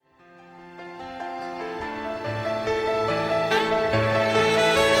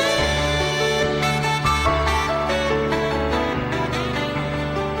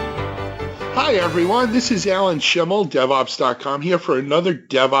Hi, everyone. This is Alan Schimmel, DevOps.com, here for another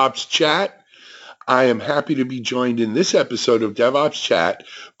DevOps Chat. I am happy to be joined in this episode of DevOps Chat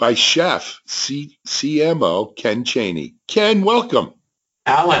by Chef CMO Ken Chaney. Ken, welcome.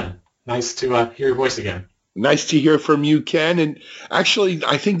 Alan, nice to hear your voice again. Nice to hear from you, Ken. And actually,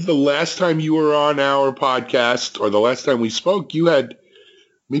 I think the last time you were on our podcast, or the last time we spoke, you had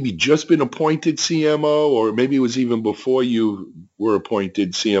maybe just been appointed CMO, or maybe it was even before you were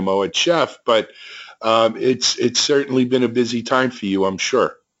appointed CMO at Chef. But it's certainly been a busy time for you, I'm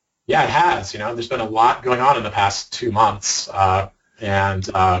sure. Yeah, it has. There's been a lot going on in the past 2 months, and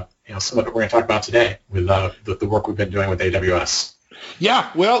some of it we're going to talk about today with the work we've been doing with AWS. Yeah,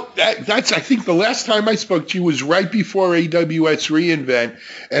 well, that's I think the last time I spoke to you was right before AWS reInvent,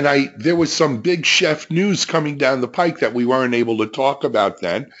 and there was some big Chef news coming down the pike that we weren't able to talk about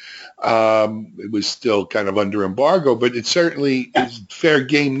then. It was still kind of under embargo, but it certainly is fair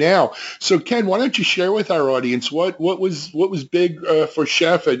game now. So, Ken, why don't you share with our audience what was big for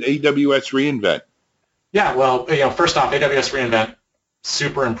Chef at AWS reInvent? Yeah, well, first off, AWS reInvent,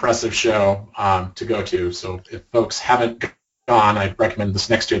 super impressive show to go to. So if folks haven't gone, I'd recommend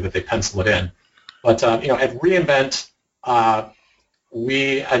this next year that they pencil it in. But at reInvent,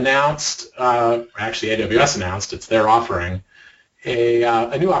 we announced, actually AWS announced, it's their offering,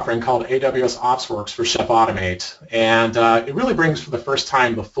 a new offering called AWS OpsWorks for Chef Automate, and it really brings for the first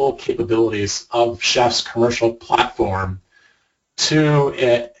time the full capabilities of Chef's commercial platform to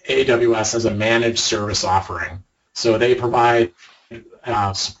AWS as a managed service offering. So they provide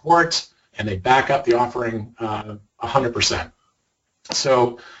support and they back up the offering 100%.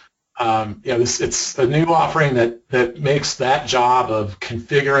 So it's the new offering that makes that job of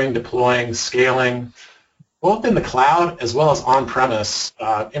configuring, deploying, scaling, both in the cloud as well as on-premise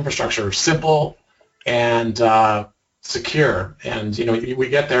infrastructure, simple and secure. And we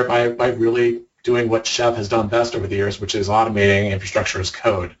get there by really doing what Chef has done best over the years, which is automating infrastructure as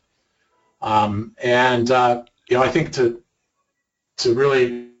code. I think to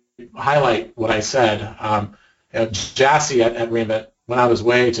really highlight what I said, Jassy at reInvent went out of his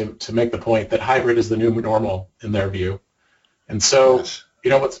way to make the point that hybrid is the new normal in their view. And so,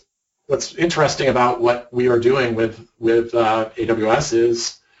 yes. What's interesting about what we are doing with AWS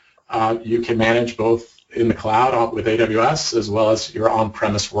is you can manage both in the cloud with AWS as well as your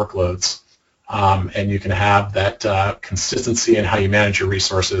on-premise workloads. And you can have that consistency in how you manage your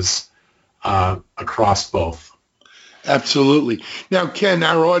resources across both. Absolutely. Now, Ken,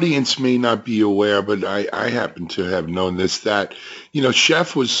 our audience may not be aware, but I happen to have known that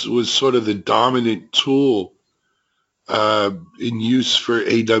Chef was sort of the dominant tool in use for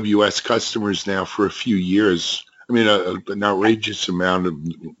AWS customers now for a few years. I mean, an outrageous amount of,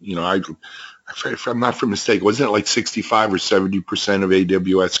 if I'm not mistaken, wasn't it like 65 or 70% of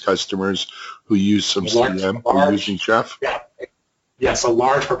AWS customers who use some CM were using Chef? Yeah. Yes, a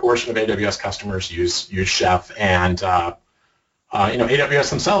large proportion of AWS customers use Chef, and AWS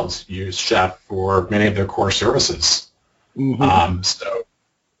themselves use Chef for many of their core services. Mm-hmm.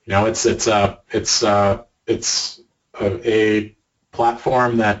 It's a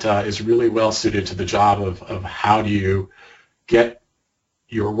platform that is really well suited to the job of how do you get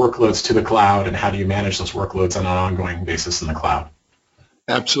your workloads to the cloud and how do you manage those workloads on an ongoing basis in the cloud.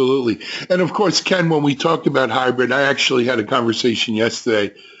 Absolutely. And of course, Ken, when we talked about hybrid, I actually had a conversation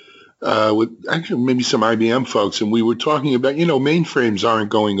yesterday with actually maybe some IBM folks, and we were talking about, mainframes aren't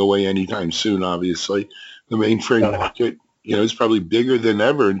going away anytime soon, obviously. The mainframe market, is probably bigger than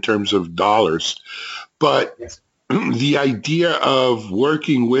ever in terms of dollars. But yes. The idea of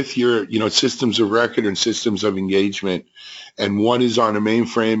working with your, systems of record and systems of engagement, and one is on a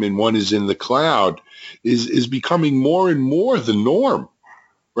mainframe and one is in the cloud, is becoming more and more the norm.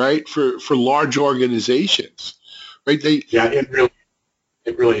 Right, for large organizations, right? It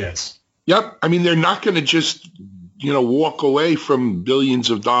really is. Yep. I mean, they're not going to just walk away from billions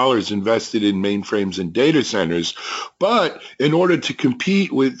of dollars invested in mainframes and data centers, but in order to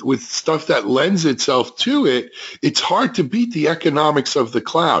compete with stuff that lends itself to it, it's hard to beat the economics of the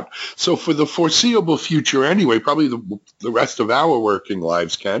cloud. So for the foreseeable future, anyway, probably the rest of our working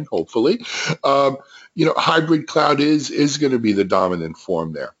lives, Ken, hopefully. Hybrid cloud is going to be the dominant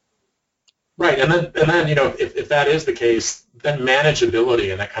form there. Right, and then if that is the case, then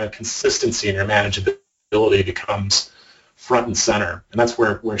manageability and that kind of consistency in your manageability becomes front and center, and that's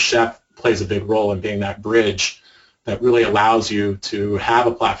where Chef plays a big role in being that bridge that really allows you to have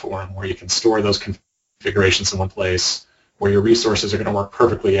a platform where you can store those configurations in one place, where your resources are going to work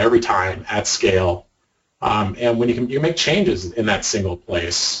perfectly every time at scale, and when you make changes in that single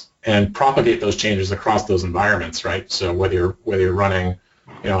place and propagate those changes across those environments, right? So whether you're running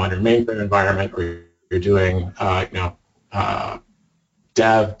on your mainframe environment, or you're doing,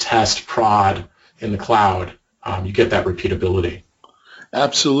 dev, test, prod in the cloud, you get that repeatability.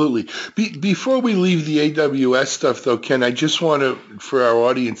 Absolutely. Before we leave the AWS stuff, though, Ken, I just want to, for our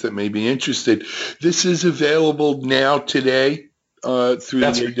audience that may be interested, this is available now today through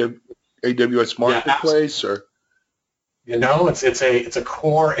the AWS Marketplace, or? It's a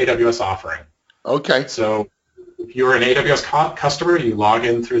core AWS offering. Okay. So if you're an AWS customer, you log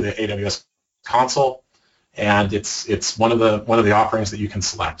in through the AWS console, and it's one of the offerings that you can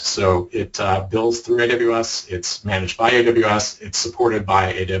select. So it builds through AWS. It's managed by AWS. It's supported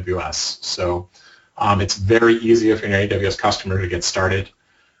by AWS. So it's very easy if you're an AWS customer to get started,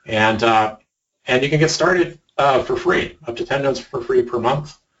 and you can get started for free, up to 10 nodes for free per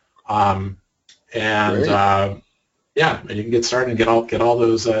month, and you can get started and get all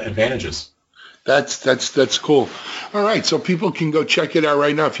those advantages. That's cool. All right, so people can go check it out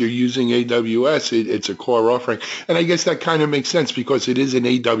right now. If you're using AWS, it's a core offering. And I guess that kind of makes sense because it is an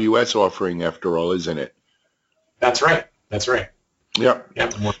AWS offering after all, isn't it? That's right. Yeah.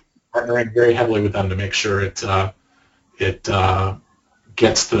 Yeah, we're partnering very heavily with them to make sure it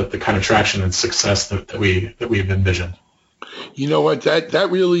gets the kind of traction and success that we've envisioned. You know what?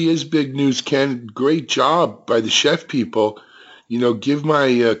 That really is big news, Ken. Great job by the Chef people. Give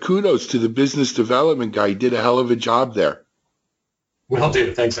my kudos to the business development guy. He did a hell of a job there. Will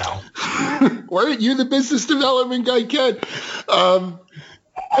do. Thanks, Al. Weren't you the business development guy, Ken? I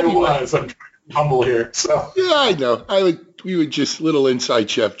was. I'm humble here. So yeah, I know. We were just little inside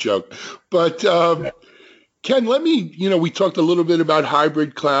chef joke. But Ken, let me. We talked a little bit about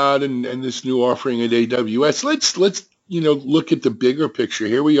hybrid cloud and this new offering at AWS. Let's look at the bigger picture.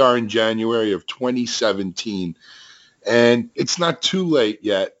 Here we are in January of 2017. And it's not too late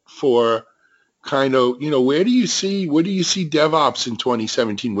yet for kind of, where do you see DevOps in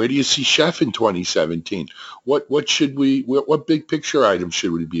 2017? Where do you see Chef in 2017? What big picture items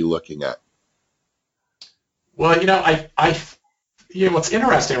should we be looking at? Well, what's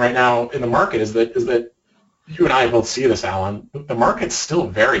interesting right now in the market is that you and I both see this, Alan. The market's still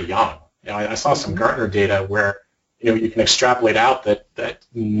very young. I saw some Gartner data where, you can extrapolate out that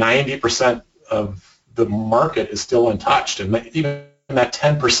 90% of the market is still untouched, and even that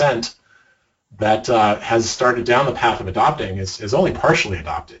 10% that has started down the path of adopting is only partially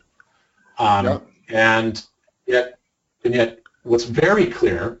adopted. And yet, what's very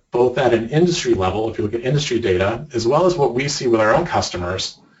clear, both at an industry level, if you look at industry data, as well as what we see with our own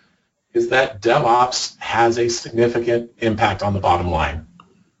customers, is that DevOps has a significant impact on the bottom line.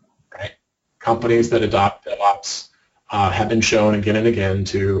 Right? Companies that adopt DevOps have been shown again and again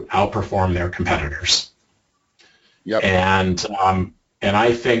to outperform their competitors. Yep. And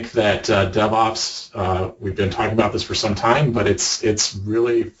I think that DevOps, we've been talking about this for some time, but it's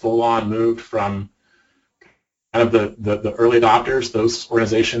really full-on moved from kind of the early adopters, those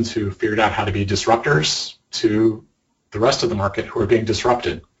organizations who figured out how to be disruptors, to the rest of the market who are being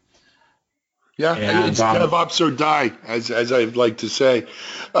disrupted. Yeah, and it's DevOps or die, as I'd like to say.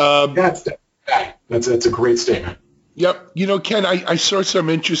 That's a great statement. Yep. Ken, I saw some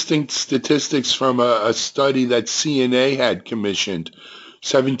interesting statistics from a study that CNA had commissioned,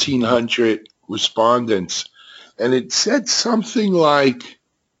 1,700 respondents, and it said something like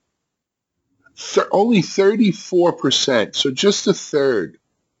only 34%, so just a third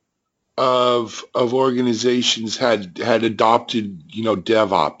of organizations had adopted,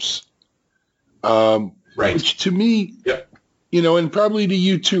 DevOps. Right. Which to me, yep. And probably to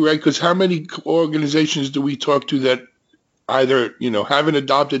you too, right? Because how many organizations do we talk to that either, haven't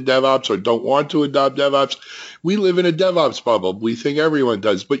adopted DevOps or don't want to adopt DevOps? We live in a DevOps bubble. We think everyone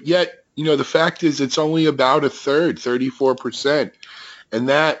does. But yet, the fact is it's only about a third, 34%. And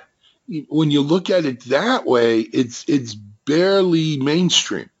that, when you look at it that way, it's barely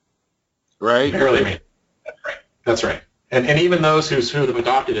mainstream, right? Barely mainstream. That's right. And even those who have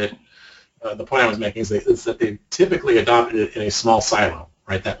adopted it, the point I was making is that they typically adopted it in a small silo,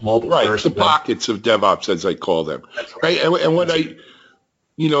 right? That mobile first. Right, the pockets of DevOps, as I call them. That's right. And what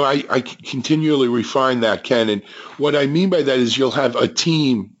I continually refine that, Ken, and what I mean by that is you'll have a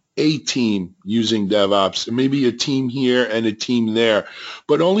team using DevOps, and maybe a team here and a team there,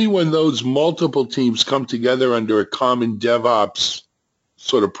 but only when those multiple teams come together under a common DevOps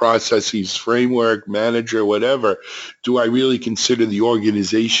sort of processes, framework, manager, whatever, do I really consider the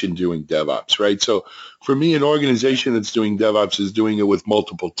organization doing DevOps, right? So for me, an organization that's doing DevOps is doing it with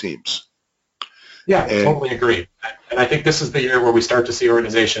multiple teams. Yeah, totally agree. And I think this is the year where we start to see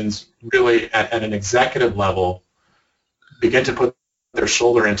organizations really at an executive level begin to put their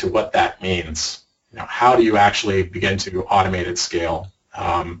shoulder into what that means. How do you actually begin to automate at scale?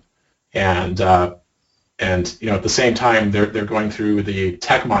 Um, and at the same time, they're going through the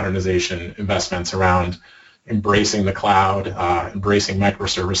tech modernization investments around embracing the cloud, embracing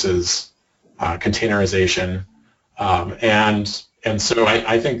microservices, containerization, and so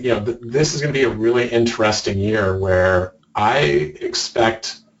I think this is going to be a really interesting year where I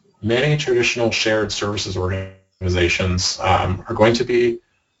expect many traditional shared services organizations are going to be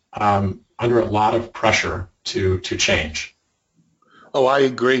under a lot of pressure to change. Oh, I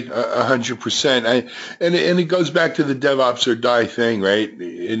agree 100%. And it goes back to the DevOps or die thing, right?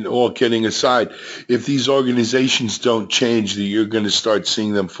 And all kidding aside, if these organizations don't change, you're going to start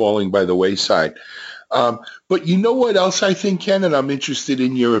seeing them falling by the wayside. But you know what else I think, Ken, and I'm interested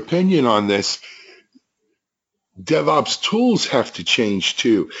in your opinion on this. DevOps tools have to change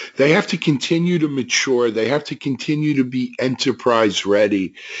too. They have to continue to mature. They have to continue to be enterprise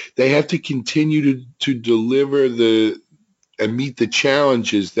ready. They have to continue to deliver and meet the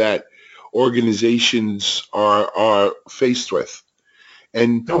challenges that organizations are faced with.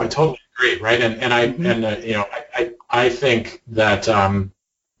 And no, I totally agree, right? I think that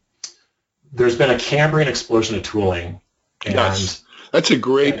there's been a Cambrian explosion of tooling. And yes, that's a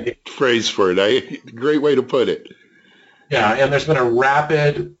great phrase for it. Great way to put it. Yeah, and there's been a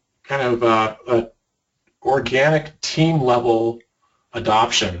rapid kind of organic team level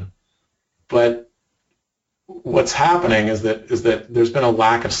adoption, but what's happening is that there's been a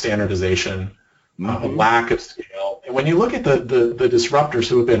lack of standardization, a lack of scale. And when you look at the disruptors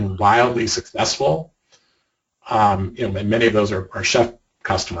who have been wildly successful, and many of those are Chef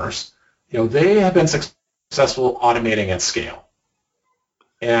customers, they have been successful automating at scale.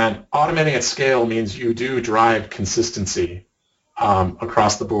 And automating at scale means you do drive consistency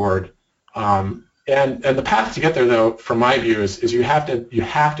across the board. And the path to get there, though, from my view, is you have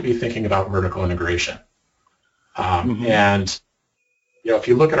to be thinking about vertical integration. And if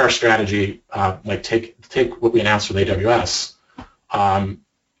you look at our strategy, like take what we announced with AWS,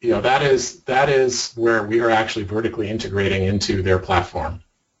 that is where we are actually vertically integrating into their platform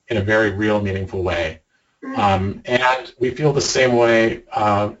in a very real, meaningful way. And we feel the same way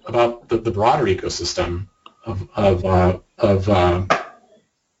about the broader ecosystem of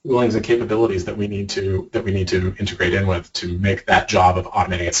toolings and capabilities that we need to integrate in with to make that job of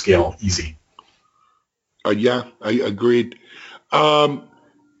automating at scale easy. Yeah, I agreed.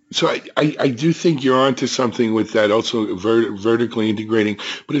 So I do think you're onto something with that, also vertically integrating,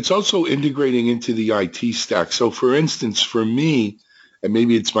 but it's also integrating into the IT stack. So for instance, for me, and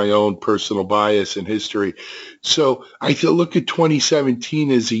maybe it's my own personal bias and history. So I look at 2017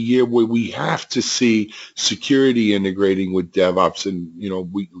 as a year where we have to see security integrating with DevOps, and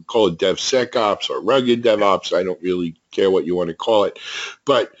we call it DevSecOps or rugged DevOps. I don't really care what you want to call it,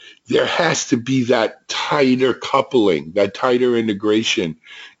 but there has to be that tighter coupling, that tighter integration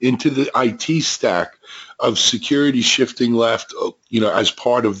into the IT stack of security shifting left, as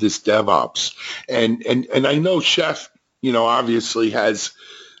part of this DevOps. And I know Chef, obviously has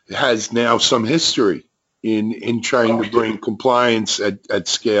now some history in trying to bring compliance at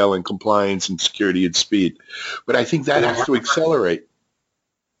scale and compliance and security at speed. But I think that has to accelerate.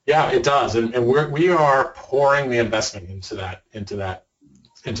 Yeah, it does. And we are pouring the investment into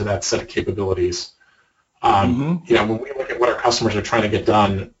that set of capabilities. When we look at what our customers are trying to get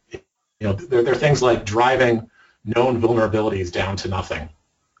done, there are things like driving known vulnerabilities down to nothing.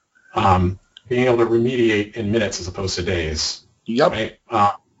 Being able to remediate in minutes as opposed to days. Yep. Right?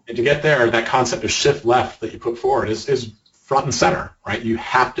 And to get there, that concept of shift left that you put forward is front and center, right? You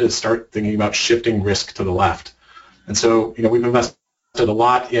have to start thinking about shifting risk to the left. And so, we've invested a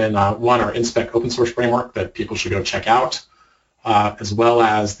lot in, our Inspect open source framework that people should go check out, as well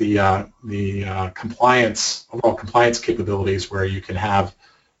as the overall compliance capabilities where you can have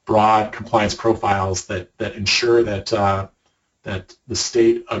broad compliance profiles that ensure that the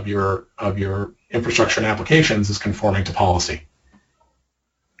state of your infrastructure and applications is conforming to policy.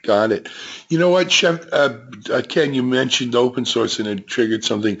 Got it. You know what, Chef Ken, you mentioned open source and it triggered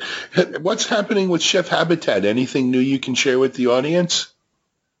something. What's happening with Chef Habitat? Anything new you can share with the audience?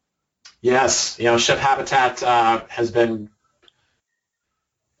 Yes, Chef Habitat has been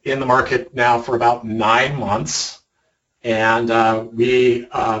in the market now for about 9 months, and we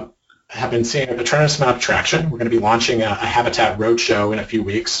have been seeing a tremendous amount of traction. We're going to be launching a Habitat Roadshow in a few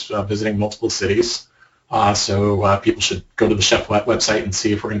weeks, visiting multiple cities. So people should go to the Chef website and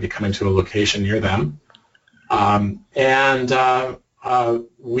see if we're going to be coming to a location near them.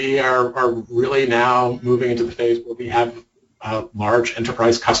 We are really now moving into the phase where we have large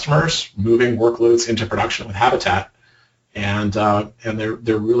enterprise customers moving workloads into production with Habitat, and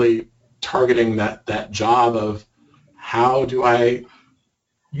they're really targeting that job of how do I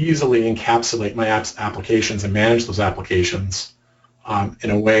easily encapsulate my applications and manage those applications in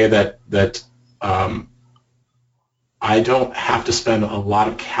a way that I don't have to spend a lot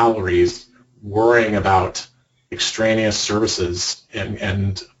of calories worrying about extraneous services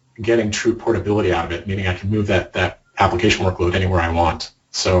and getting true portability out of it, meaning I can move that application workload anywhere I want.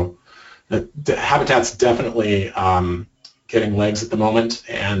 So the Habitat's definitely getting legs at the moment,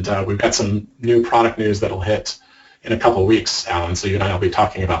 and we've got some new product news that'll hit in a couple of weeks, Alan, so you and I will be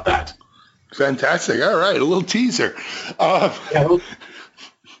talking about that. Fantastic. All right, a little teaser. Got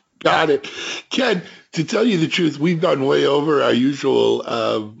it. Ken, to tell you the truth, we've gone way over our usual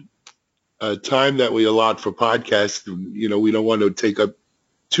time that we allot for podcasts. You know, we don't want to take up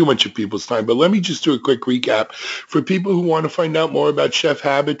too much of people's time, but let me just do a quick recap. For people who want to find out more about Chef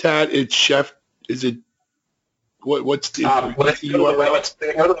Habitat, it's Chef, is it, what's the URL?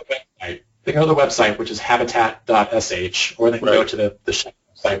 They go to the website. They go to the website, which is habitat.sh, or they can go to the Chef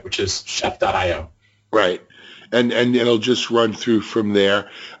website, which is chef.io. Right. And it'll just run through from there.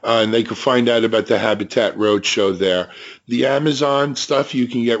 And they can find out about the Habitat Roadshow there. The Amazon stuff you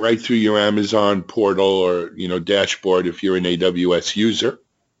can get right through your Amazon portal or, you know, dashboard if you're an AWS user.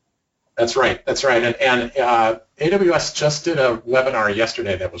 That's right. And AWS just did a webinar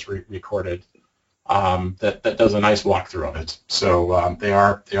yesterday that was recorded that does a nice walkthrough of it. So they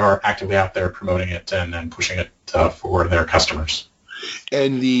are actively out there promoting it and pushing it for their customers.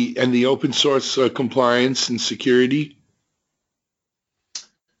 And the open source compliance and security?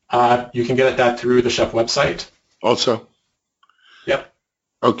 You can get that through the Chef website. Also? Yep.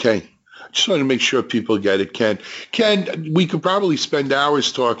 Okay. Just want to make sure people get it, Ken. Ken, we could probably spend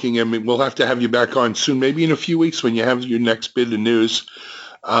hours talking, and we'll have to have you back on soon, maybe in a few weeks when you have your next bit of news.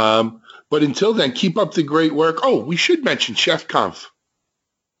 But until then, keep up the great work. Oh, we should mention ChefConf.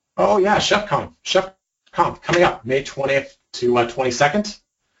 Oh, yeah, ChefConf. ChefConf coming up May 20th to 22nd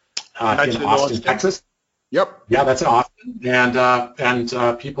in Austin, Texas. Yep. Yeah, that's in Austin.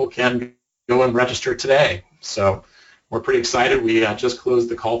 And people can go and register today. So we're pretty excited. We just closed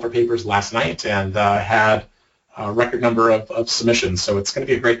the call for papers last night and had a record number of submissions. So it's going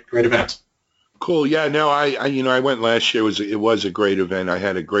to be a great event. Cool. Yeah, no, I went last year. It was a great event. I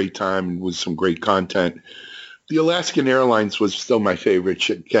had a great time with some great content. The Alaskan Airlines was still my favorite,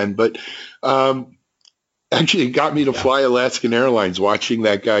 Ken, but actually it got me to fly Alaskan Airlines watching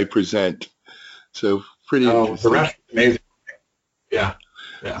that guy present. So pretty interesting. The rest is amazing. Yeah.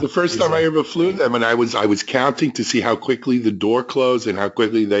 The first time I ever flew them, and I was counting to see how quickly the door closed and how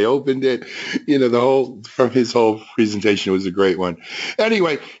quickly they opened it. You know, from his whole presentation, it was a great one.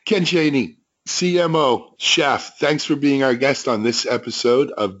 Anyway, Ken Chaney, CMO, Chef, thanks for being our guest on this episode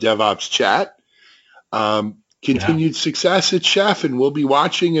of DevOps Chat. Continued success at Chef, and we'll be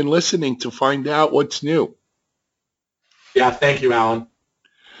watching and listening to find out what's new. Yeah, thank you, Alan.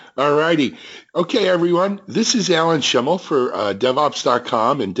 All righty. Okay, everyone. This is Alan Schimmel for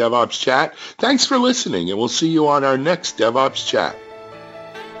DevOps.com and DevOps Chat. Thanks for listening, and we'll see you on our next DevOps Chat.